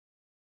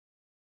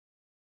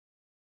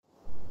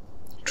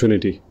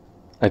Trinity,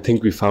 I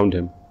think we found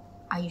him.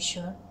 Are you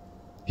sure?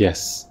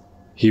 Yes,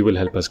 he will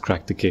help us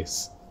crack the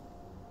case.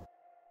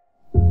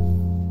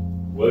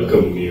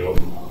 Welcome, Neo.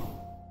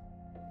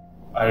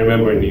 I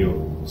remember,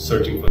 Neo,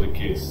 searching for the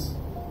case,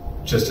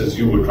 just as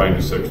you were trying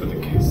to search for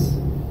the case,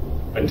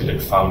 until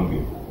it found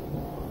me,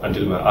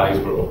 until my eyes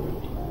were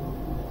opened.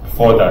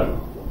 Before that,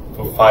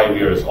 for 5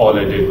 years, all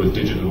I did was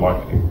digital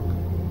marketing,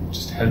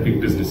 just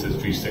helping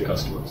businesses reach their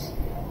customers.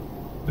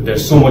 But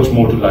there's so much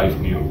more to life,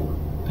 Neo,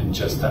 than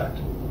just that.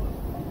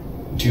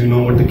 Do you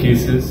know what the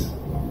case is?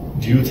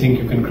 Do you think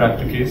you can crack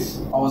the case?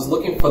 I was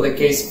looking for the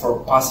case for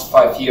past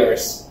 5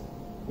 years.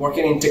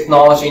 Working in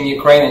technology in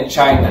Ukraine and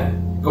China.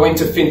 Going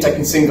to fintech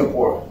in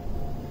Singapore.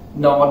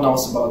 No one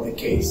knows about the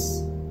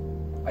case.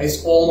 I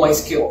used all my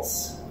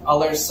skills. I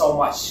learned so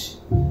much.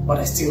 But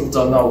I still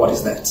don't know what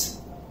is that.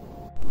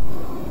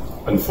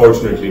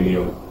 Unfortunately,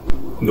 Neo,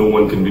 no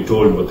one can be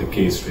told what the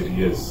case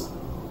really is.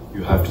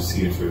 You have to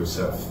see it for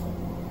yourself.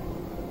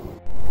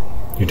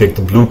 You take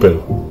the blue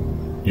pill.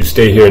 You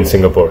stay here in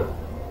Singapore.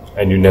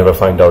 And you never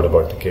find out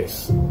about the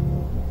case.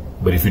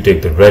 But if you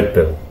take the red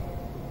pill,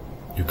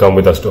 you come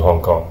with us to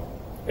Hong Kong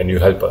and you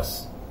help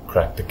us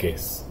crack the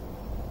case.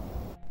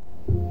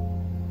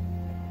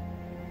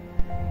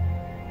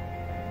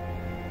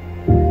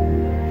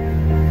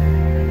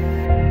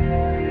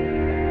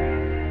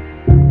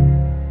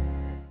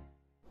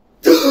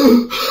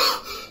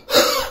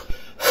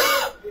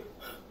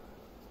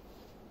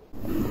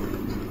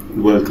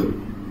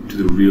 Welcome to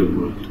the real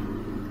world.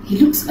 He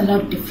looks a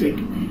lot different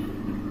to me.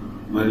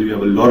 Well, you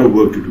have a lot of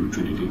work to do,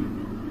 Trinity.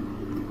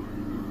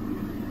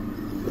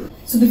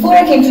 So before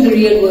I came to the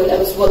real world, I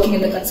was working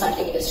in the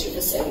consulting industry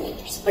for 7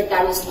 years. But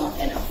that was not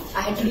enough.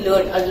 I had to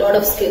learn a lot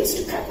of skills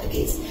to crack the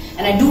case.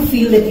 And I do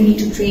feel that we need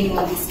to train you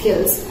on these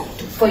skills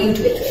for you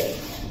to get ready.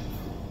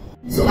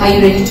 So are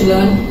you ready to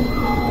learn?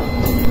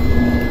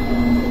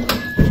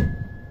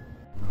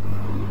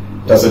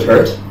 Does it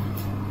hurt?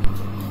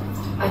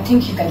 I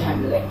think you can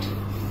handle it.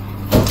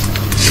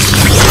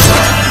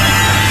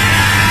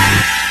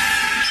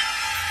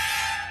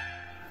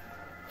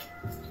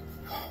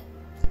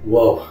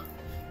 Whoa,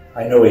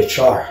 I know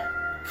HR.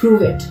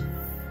 Prove it.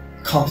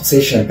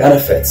 Compensation and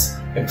benefits,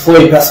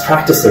 employee best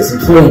practices,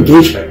 employee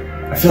engagement.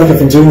 I feel like I've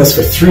been doing this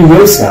for 3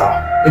 years now,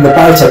 in the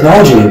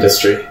biotechnology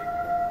industry.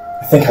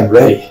 I think I'm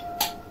ready.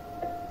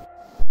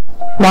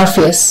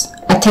 Morpheus,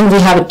 I think we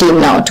have a team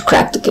now to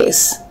crack the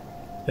case.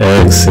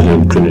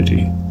 Excellent,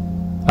 Trinity.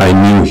 I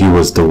knew he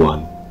was the one.